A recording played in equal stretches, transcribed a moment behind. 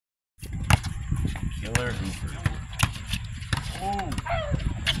Taylor Hoover. Oh.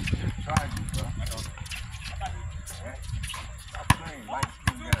 Try you, bro. Stop playing. Light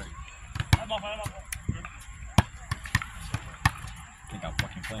skin guy. I think I'm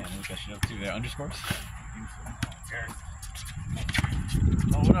fucking playing. Look that shit up too. There underscores?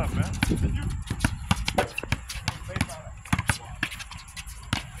 Oh, what up, man?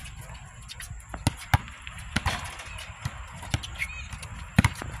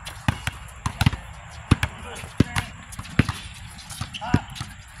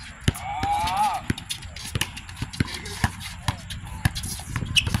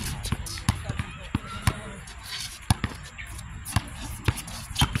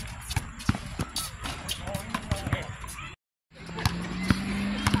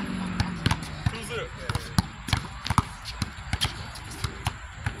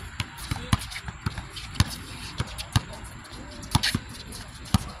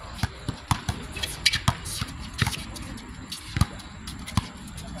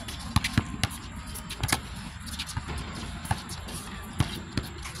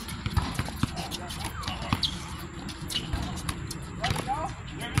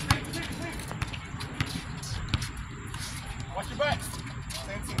 Watch your back.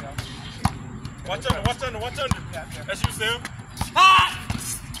 Watch under, watch under, watch under. That's you, Sam. Ah!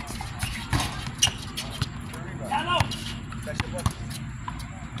 Hello.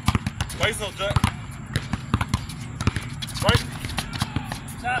 Right, so Jack. Right.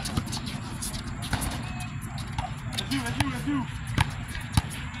 Jack. That's you.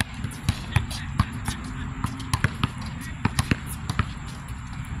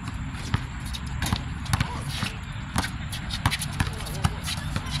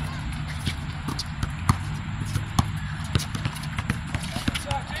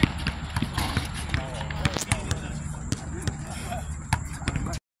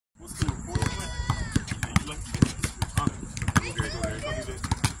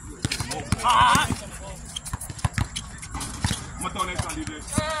 I'm gonna throw next on DJ.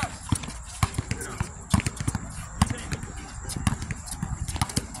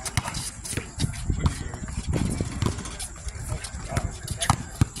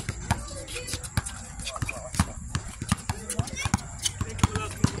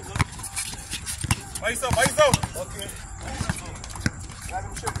 Vai isso. Okay.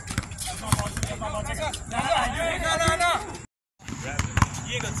 No.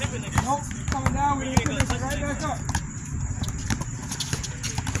 You ain't gonna tip it, nigga. Nope, he's coming down. We ain't gonna touch it right back up.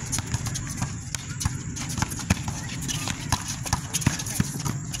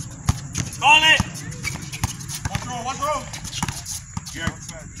 Call it! One throw. Yeah.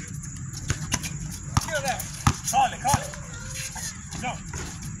 Kill that. Call it. Jump.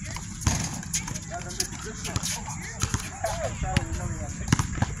 You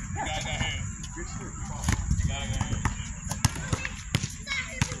got that hand. You got that hand.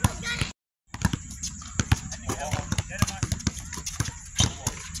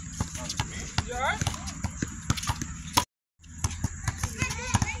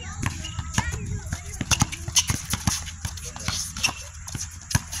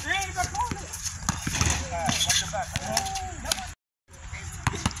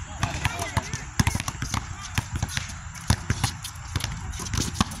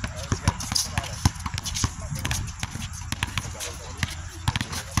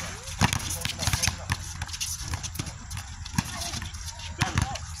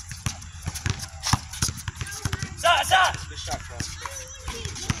 Shot! This shot, bro.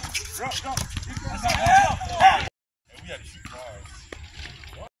 Drop. Hey, we had to shoot bars.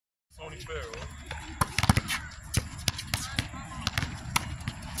 What? It's only fair, bro.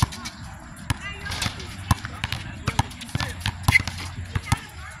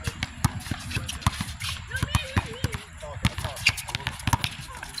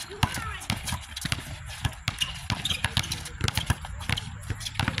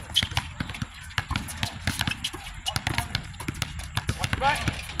 Back.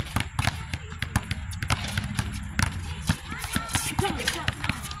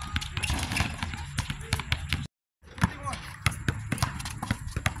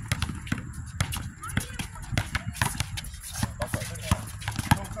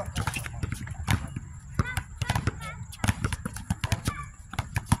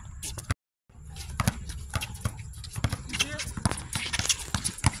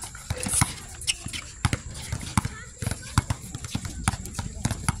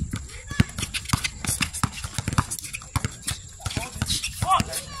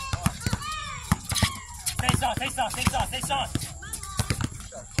 Stay soft.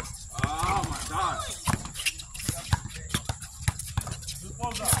 Oh my God.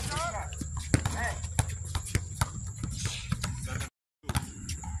 Hey.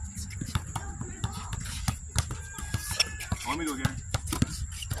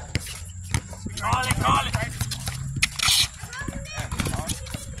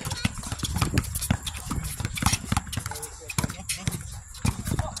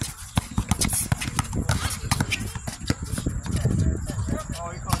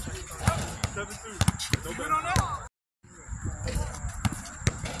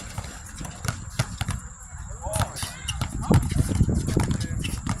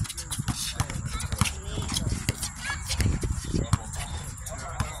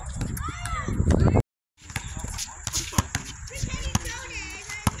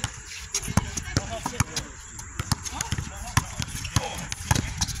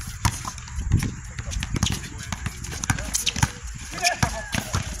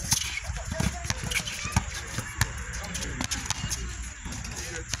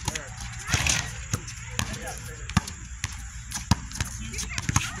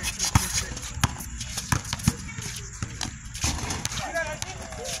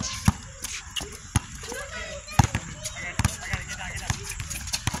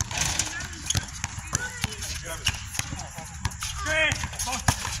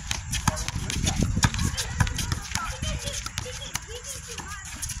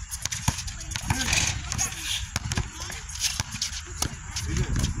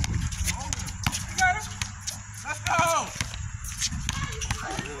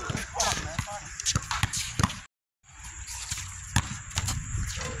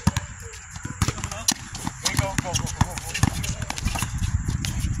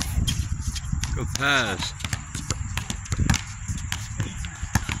 Good pass.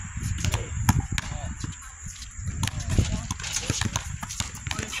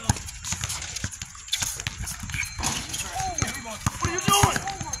 What are you doing?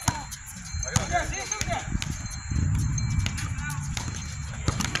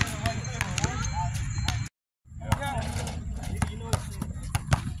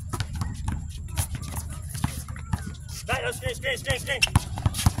 Screen.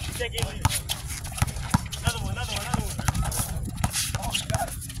 Take it. Another one. Oh, you got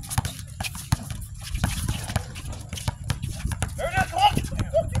it. Hurry up, come on.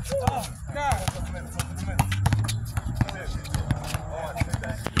 Oh, God.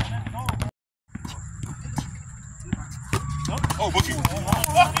 Oh, Bookie.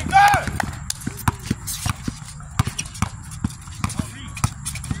 Fucking God.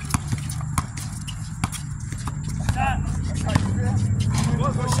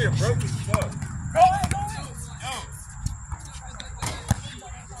 That shit broke as fuck. Go ahead. Yo.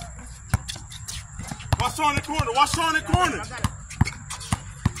 Watch on the corner.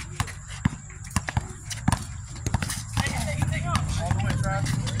 Take off. All the way,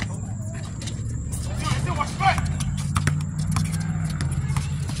 Travis. Still watch back.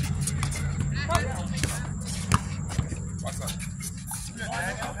 Watch out.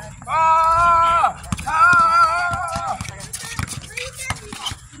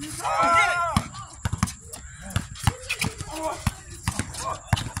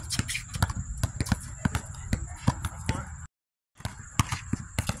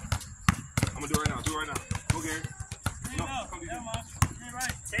 I'm gonna do it right now. Go, Gary. No, come do that.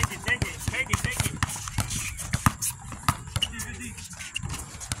 Take it.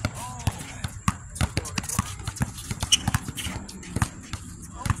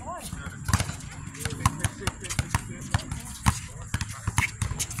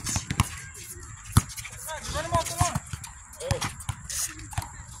 Run him off the line.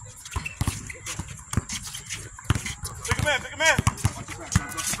 Pick a man.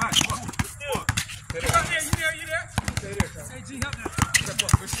 You there? Stay there. Hey, G, help now. Step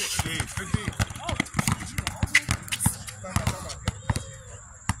up. Good shit. Good D.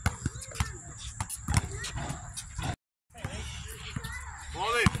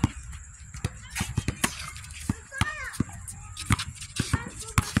 Ball in.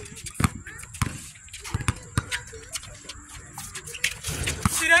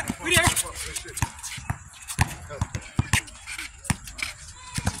 See that? We there.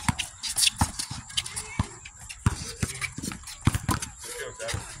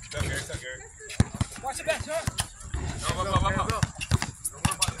 Stop, Gary. Watch it back, Sean. Up.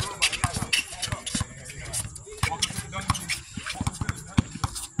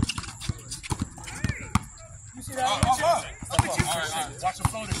 You see that? All right. Watch your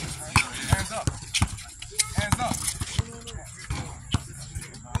floater. Hands up.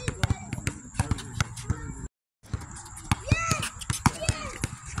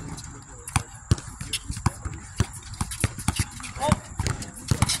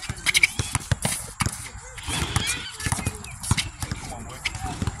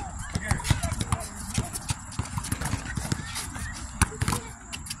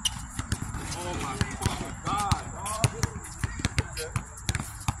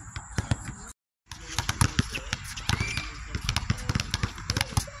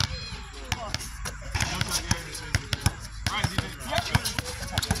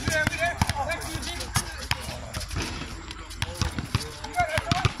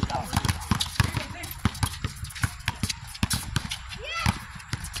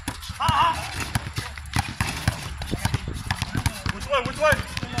 Which way?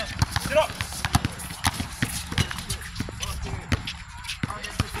 Get up.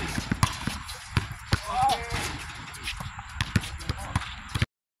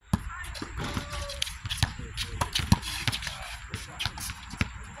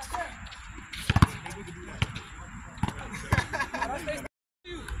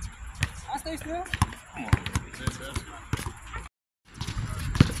 I stay still.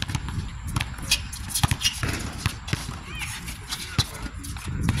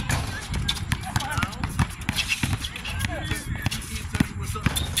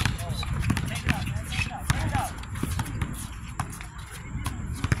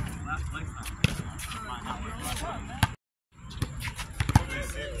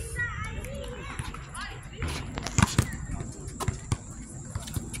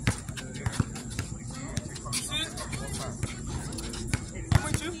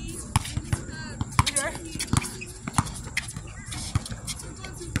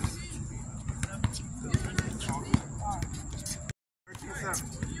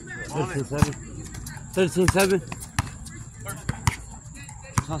 13-7. 13-7.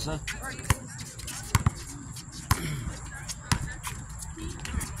 Toss up.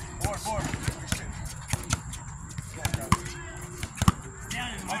 Board.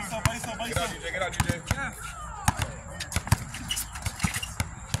 Get out, DJ. Yeah.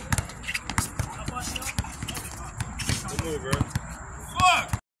 Good move, bro. Fuck!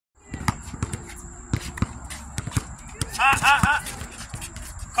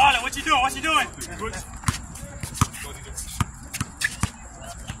 Call it, what you doing? What you doing? Good. Go, DJ.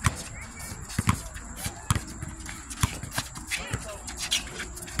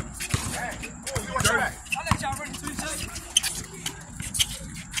 I'll let y'all run into each other.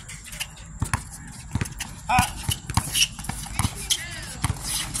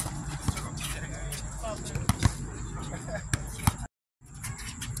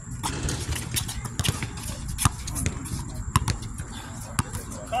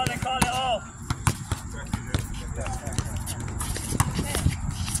 Call it all.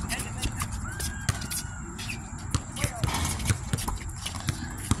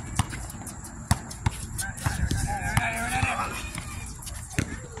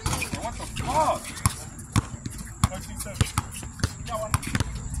 What the fuck? 13-7.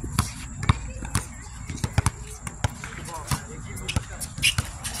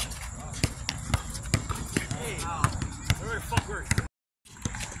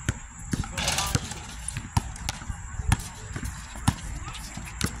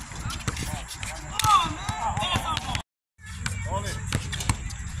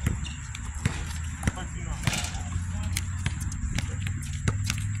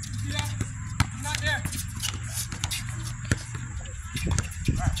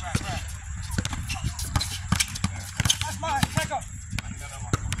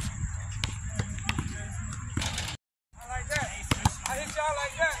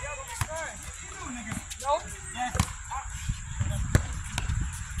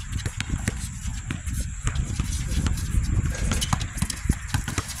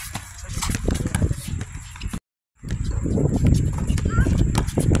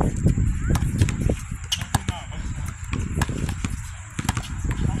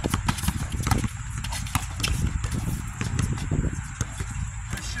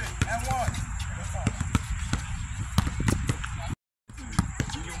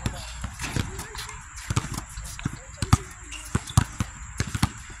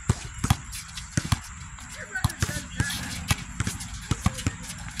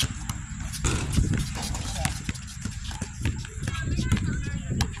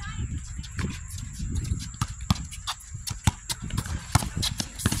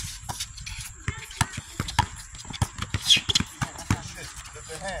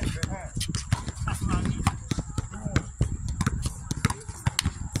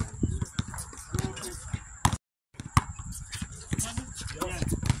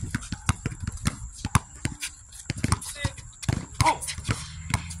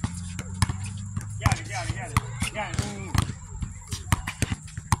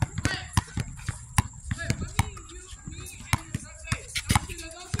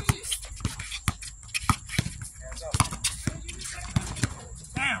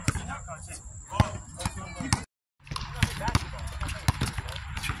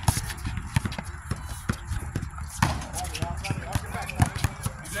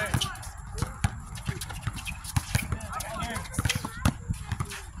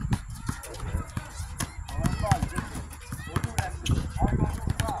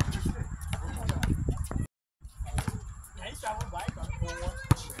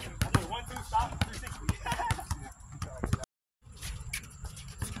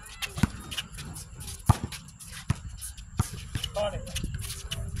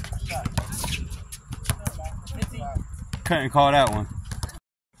 Couldn't call that one.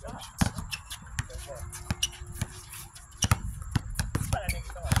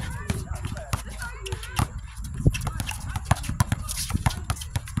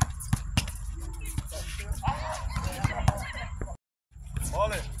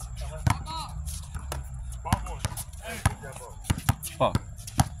 Fuck.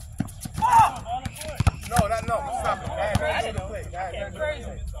 No, no. Stop it.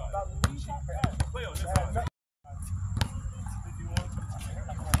 Crazy.